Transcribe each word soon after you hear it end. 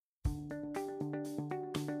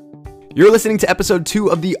You're listening to episode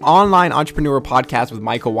 2 of the Online Entrepreneur Podcast with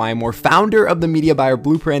Michael Wymore, founder of the Media Buyer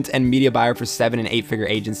Blueprint and media buyer for 7- and 8-figure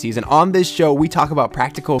agencies. And on this show, we talk about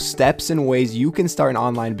practical steps and ways you can start an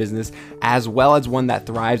online business, as well as one that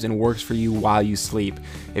thrives and works for you while you sleep.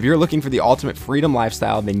 If you're looking for the ultimate freedom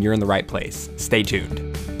lifestyle, then you're in the right place. Stay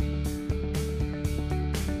tuned.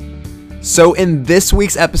 So in this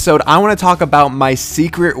week's episode, I want to talk about my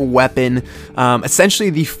secret weapon,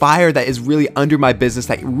 essentially the fire that is really under my business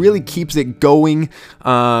that really keeps it going,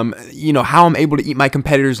 how I'm able to eat my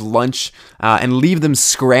competitors' lunch and leave them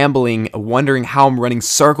scrambling, wondering how I'm running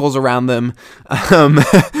circles around them,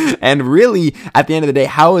 and really, at the end of the day,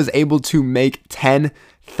 how I was able to make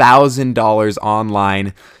 $10,000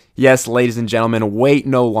 online. Yes, ladies and gentlemen, wait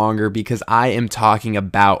no longer because I am talking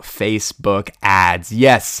about Facebook ads.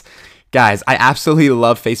 Yes. Guys, I absolutely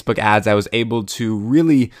love Facebook ads. I was able to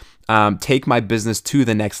really take my business to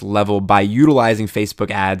the next level by utilizing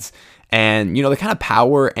Facebook ads. And, the kind of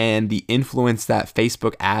power and the influence that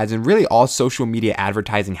Facebook ads and really all social media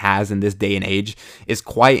advertising has in this day and age is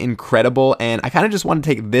quite incredible. And I kind of just want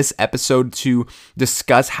to take this episode to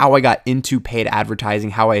discuss how I got into paid advertising,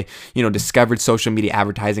 how I, discovered social media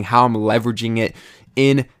advertising, how I'm leveraging it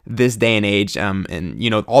in this day and age,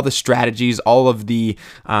 and all the strategies, all of the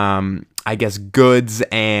goods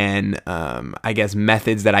and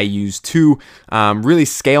methods that I use to really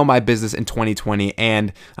scale my business in 2020.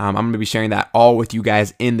 And I'm going to be sharing that all with you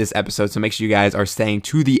guys in this episode. So make sure you guys are staying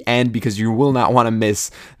to the end because you will not want to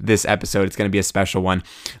miss this episode. It's going to be a special one.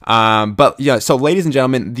 So ladies and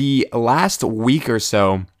gentlemen, the last week or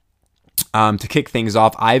so, to kick things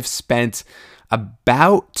off, I've spent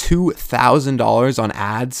about $2,000 on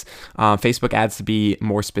ads, Facebook ads to be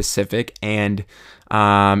more specific. And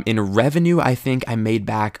in revenue, I think I made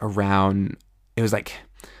back around, I think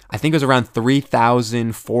it was around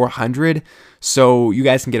 $3,400. So you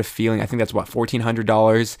guys can get a feeling. I think that's what,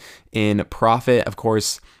 $1,400 in profit. Of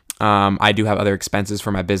course, I do have other expenses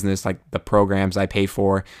for my business, like the programs I pay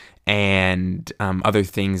for and other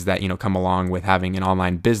things that, come along with having an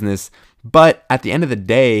online business. But at the end of the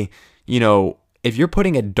day, if you're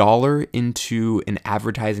putting $1 into an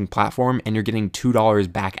advertising platform and you're getting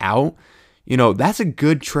 $2 back out, that's a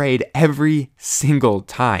good trade every single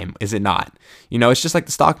time, is it not? It's just like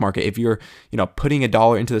the stock market. If you're, putting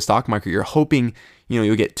 $1 into the stock market, you're hoping,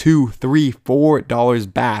 you'll get $2, $3,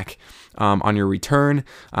 $4 back on your return.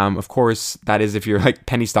 Of course, that is if you're like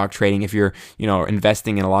penny stock trading. If you're,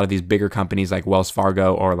 investing in a lot of these bigger companies like Wells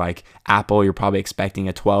Fargo or like Apple, you're probably expecting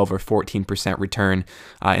a 12 or 14% return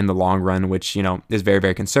in the long run, which, is very,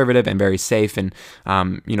 very conservative and very safe and,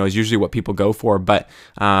 is usually what people go for. But,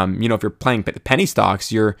 if you're playing penny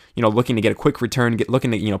stocks, you're, looking to get a quick return,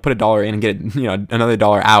 looking to, put $1 in and get, another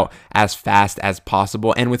 $1 out as fast as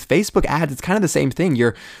possible. And with Facebook ads, it's kind of the same thing.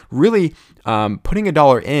 You're really putting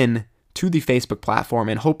 $1 in to the Facebook platform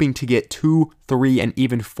and hoping to get $2, $3, and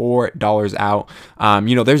even $4 out.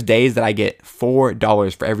 There's days that I get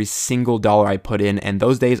 $4 for every single dollar I put in, and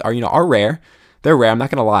those days are rare. They're rare, I'm not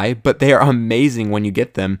gonna lie, but they are amazing when you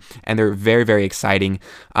get them, and they're very, very exciting.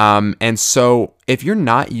 And so if you're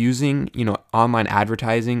not using, online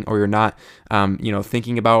advertising, or you're not,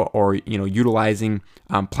 thinking about or, utilizing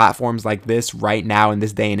platforms like this right now in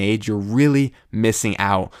this day and age, you're really missing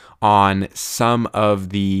out on some of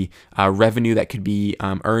the revenue that could be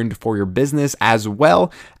earned for your business, as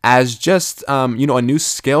well as just, a new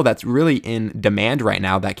skill that's really in demand right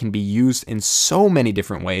now that can be used in so many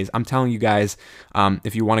different ways. I'm telling you guys,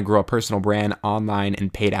 if you want to grow a personal brand, online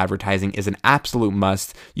and paid advertising is an absolute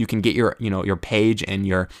must. You can get your page and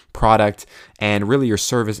your product and really your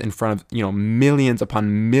service in front of, millions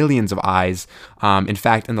upon millions of eyes. In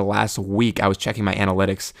fact, in the last week, I was checking my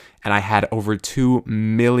analytics and I had over 2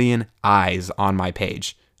 million eyes on my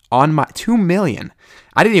page. 2 million.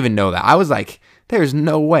 I didn't even know that. I was like, there's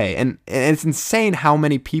no way. And it's insane how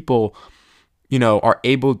many people, are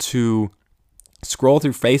able to scroll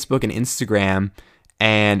through Facebook and Instagram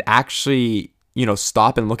and actually,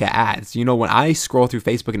 stop and look at ads. When I scroll through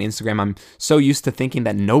Facebook and Instagram, I'm so used to thinking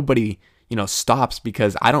that nobody, stops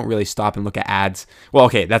because I don't really stop and look at ads. Well,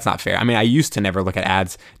 okay, that's not fair. I mean, I used to never look at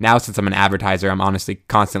ads. Now, since I'm an advertiser, I'm honestly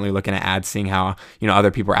constantly looking at ads, seeing how, other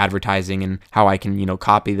people are advertising and how I can,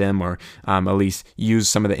 copy them or at least use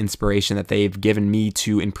some of the inspiration that they've given me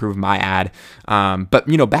to improve my ad. But,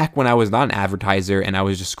 back when I was not an advertiser and I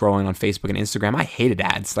was just scrolling on Facebook and Instagram, I hated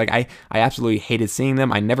ads. Like I absolutely hated seeing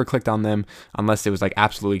them. I never clicked on them unless it was like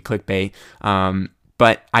absolutely clickbait.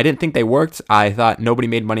 But I didn't think they worked. I thought nobody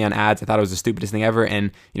made money on ads. I thought it was the stupidest thing ever. And,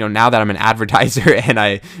 now that I'm an advertiser and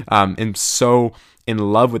I am so in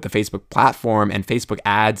love with the Facebook platform and Facebook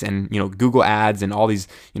ads and, Google ads and all these,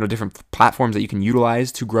 different platforms that you can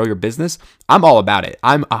utilize to grow your business, I'm all about it.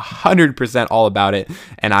 I'm 100% all about it.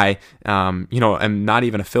 And I, am not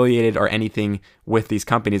even affiliated or anything with these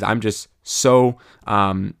companies. I'm just so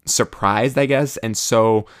surprised, I guess, and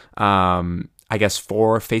so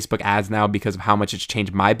for Facebook ads now because of how much it's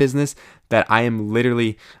changed my business, that I am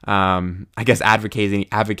literally, advocating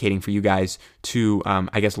for you guys to,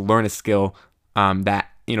 learn a skill that,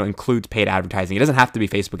 includes paid advertising. It doesn't have to be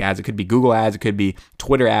Facebook ads. It could be Google ads. It could be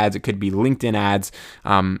Twitter ads. It could be LinkedIn ads.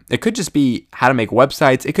 It could just be how to make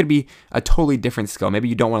websites. It could be a totally different skill. Maybe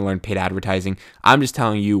you don't want to learn paid advertising. I'm just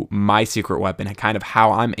telling you my secret weapon and kind of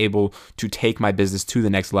how I'm able to take my business to the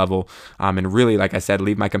next level. And really, like I said,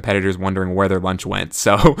 leave my competitors wondering where their lunch went.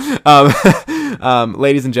 So,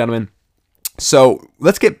 ladies and gentlemen, so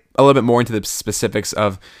let's get a little bit more into the specifics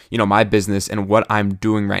of, my business and what I'm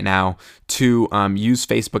doing right now to use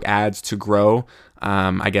Facebook ads to grow,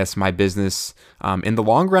 my business in the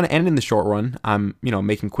long run and in the short run. I'm,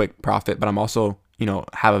 making quick profit, but I'm also,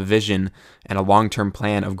 have a vision and a long-term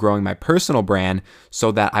plan of growing my personal brand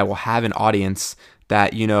so that I will have an audience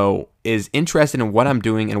that, is interested in what I'm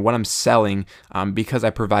doing and what I'm selling because I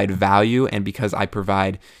provide value and because I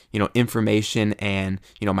provide, information and,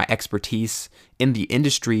 my expertise in the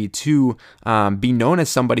industry to be known as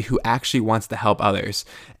somebody who actually wants to help others.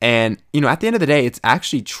 And, at the end of the day, it's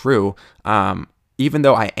actually true. Even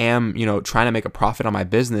though I am, trying to make a profit on my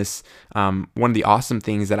business, one of the awesome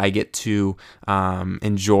things that I get to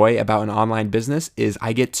enjoy about an online business is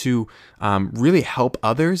I get to really help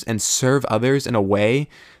others and serve others in a way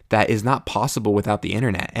that is not possible without the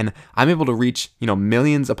internet. And I'm able to reach,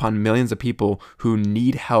 millions upon millions of people who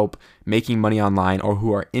need help making money online or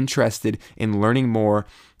who are interested in learning more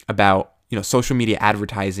about, social media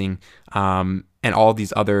advertising and all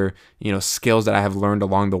these other, skills that I have learned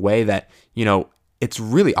along the way that, it's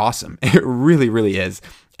really awesome. It really, really is.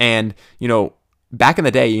 And, back in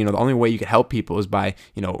the day, the only way you could help people is by,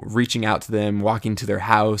 reaching out to them, walking to their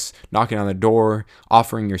house, knocking on their door,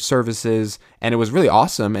 offering your services. And it was really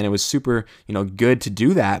awesome. And it was super, good to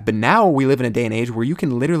do that. But now we live in a day and age where you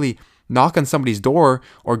can literally knock on somebody's door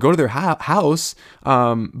or go to their house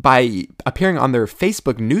by appearing on their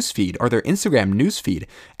Facebook newsfeed or their Instagram newsfeed.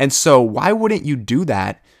 And so why wouldn't you do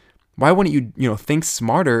that? Why wouldn't you, think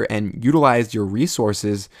smarter and utilize your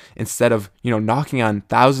resources instead of, knocking on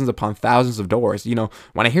thousands upon thousands of doors?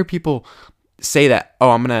 When I hear people say that, oh,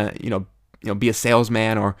 I'm going to, be a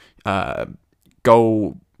salesman or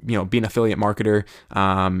go, be an affiliate marketer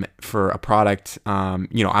for a product,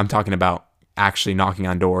 I'm talking about actually knocking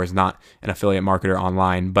on doors, not an affiliate marketer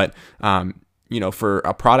online, but for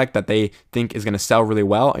a product that they think is going to sell really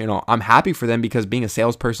well, I'm happy for them because being a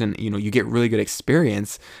salesperson, you get really good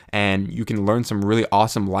experience and you can learn some really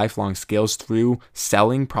awesome lifelong skills through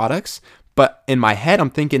selling products. But in my head, I'm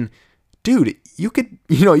thinking, dude, you could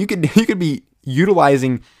be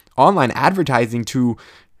utilizing online advertising to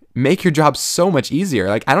make your job so much easier.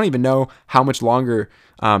 Like, I don't even know how much longer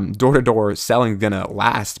door-to-door selling is going to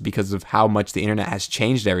last because of how much the internet has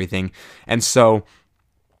changed everything. And so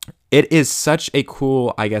it is such a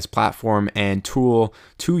cool, platform and tool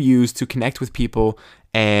to use to connect with people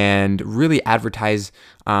and really advertise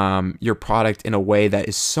your product in a way that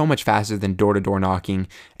is so much faster than door-to-door knocking.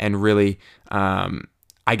 And really,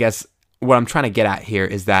 what I'm trying to get at here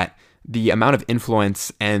is that the amount of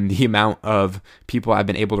influence and the amount of people I've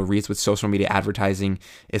been able to reach with social media advertising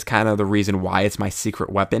is kind of the reason why it's my secret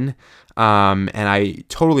weapon. And I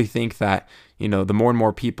totally think that, the more and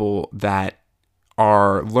more people that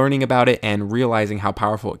are learning about it and realizing how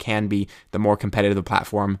powerful it can be, the more competitive the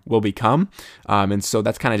platform will become. And so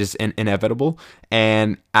that's kind of just inevitable.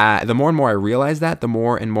 And the more and more I realize that, the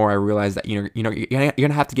more and more I realize that, you're going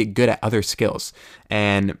to have to get good at other skills.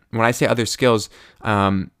 And when I say other skills,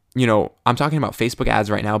 I'm talking about Facebook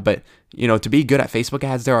ads right now, but, to be good at Facebook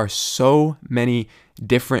ads, there are so many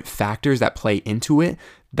different factors that play into it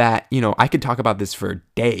that, I could talk about this for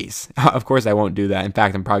days. Of course, I won't do that. In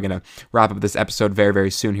fact, I'm probably going to wrap up this episode very,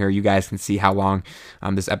 very soon here. You guys can see how long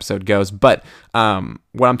this episode goes. But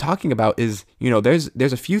what I'm talking about is,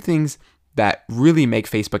 there's a few things that really make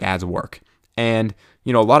Facebook ads work. And,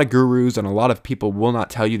 a lot of gurus and a lot of people will not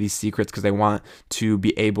tell you these secrets because they want to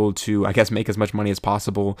be able to, make as much money as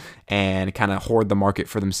possible and kind of hoard the market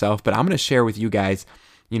for themselves. But I'm going to share with you guys,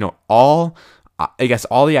 all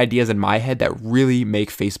the ideas in my head that really make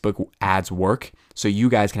Facebook ads work, so you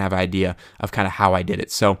guys can have an idea of kind of how I did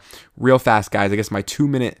it. So real fast, guys, my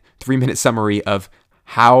 3-minute summary of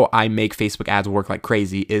how I make Facebook ads work like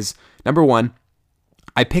crazy is, number one,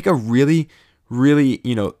 I pick a really, really,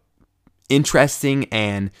 interesting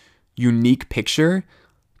and unique picture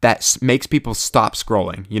that makes people stop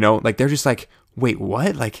scrolling, like they're just like, wait,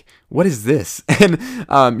 what? Like, what is this? And,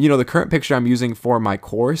 the current picture I'm using for my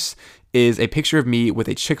course is a picture of me with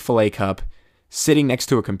a Chick-fil-A cup sitting next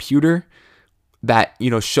to a computer that,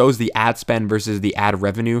 shows the ad spend versus the ad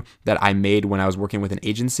revenue that I made when I was working with an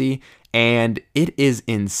agency. And it is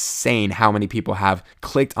insane how many people have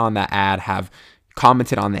clicked on that ad, have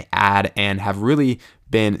commented on the ad, and have really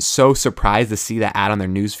been so surprised to see that ad on their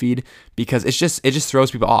newsfeed, because it just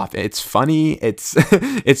throws people off. It's funny, it's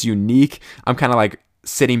it's unique. I'm kind of like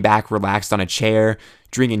sitting back relaxed on a chair,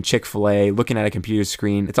 drinking Chick-fil-A, looking at a computer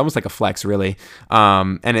screen. It's almost like a flex, really.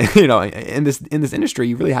 And in this industry,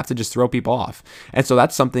 you really have to just throw people off. And so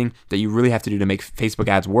that's something that you really have to do to make Facebook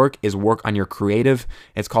ads work, is work on your creative.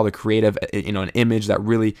 It's called a creative, an image that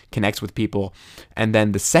really connects with people. And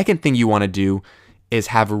then the second thing you want to do is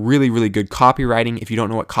have really, really good copywriting. If you don't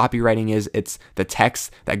know what copywriting is, it's the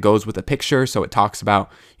text that goes with a picture. So it talks about,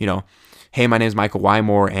 hey, my name is Michael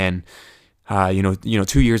Wymore, and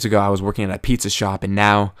 2 years ago I was working at a pizza shop, and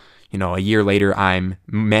now, a year later I'm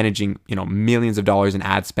managing, millions of dollars in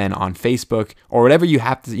ad spend on Facebook, or whatever you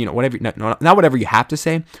have to, not whatever you have to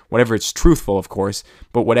say, whatever it's truthful, of course,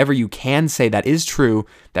 but whatever you can say that is true,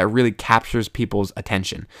 that really captures people's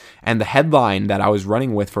attention. And the headline that I was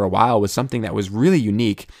running with for a while was something that was really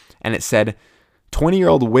unique, and it said,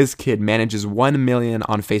 20-year-old whiz kid manages 1 million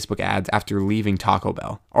on Facebook ads after leaving Taco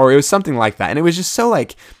Bell, or it was something like that. And it was just so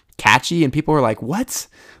like catchy, and people were like, what?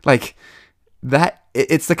 Like that,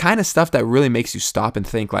 it's the kind of stuff that really makes you stop and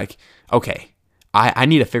think like, okay, I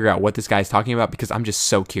need to figure out what this guy's talking about, because I'm just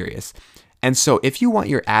so curious. And so if you want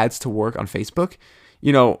your ads to work on Facebook,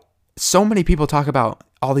 so many people talk about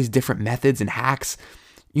all these different methods and hacks.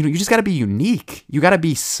 You just got to be unique. You got to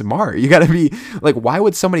be smart. You got to be like, why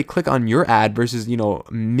would somebody click on your ad versus,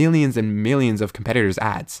 millions and millions of competitors'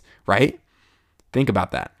 ads, right? Think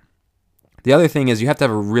about that. The other thing is you have to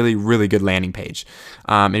have a really, really good landing page.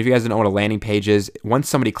 And if you guys don't know what a landing page is, once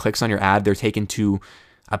somebody clicks on your ad, they're taken to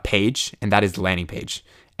a page, and that is the landing page.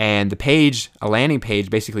 And a landing page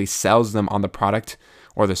basically sells them on the product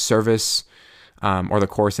or the service or the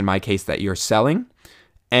course, in my case, that you're selling.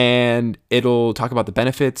 And it'll talk about the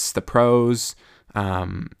benefits, the pros,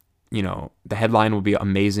 the headline will be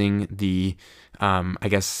amazing. The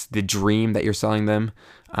dream that you're selling them,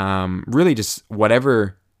 really just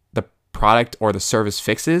whatever product or the service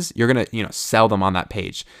fixes, you're going to, sell them on that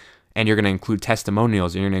page. And you're going to include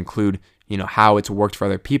testimonials, and you're going to include, how it's worked for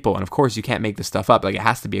other people. And of course, you can't make this stuff up. Like, it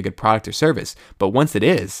has to be a good product or service. But once it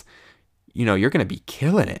is, you're going to be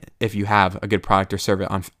killing it if you have a good product or service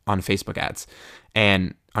on Facebook ads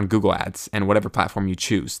and on Google ads and whatever platform you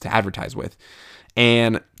choose to advertise with.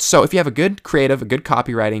 And so if you have a good creative, a good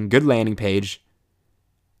copywriting, good landing page,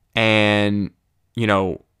 and,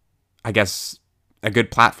 a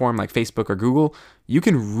good platform like Facebook or Google, you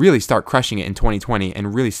can really start crushing it in 2020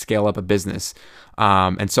 and really scale up a business.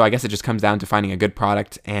 And so I guess it just comes down to finding a good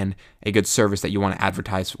product and a good service that you want to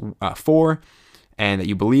advertise for and that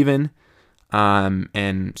you believe in.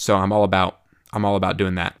 And so I'm all about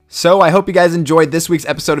doing that. So I hope you guys enjoyed this week's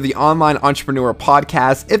episode of the Online Entrepreneur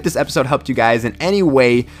Podcast. If this episode helped you guys in any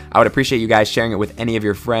way, I would appreciate you guys sharing it with any of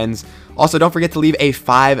your friends. Also, don't forget to leave a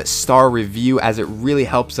 5-star review, as it really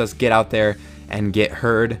helps us get out there and get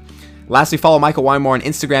heard. Lastly, follow Michael Wymore on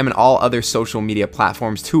Instagram and all other social media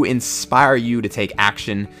platforms to inspire you to take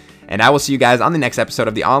action. And I will see you guys on the next episode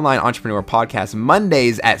of the Online Entrepreneur Podcast,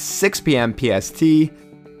 Mondays at 6 p.m. PST.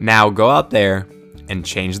 Now go out there and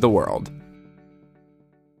change the world.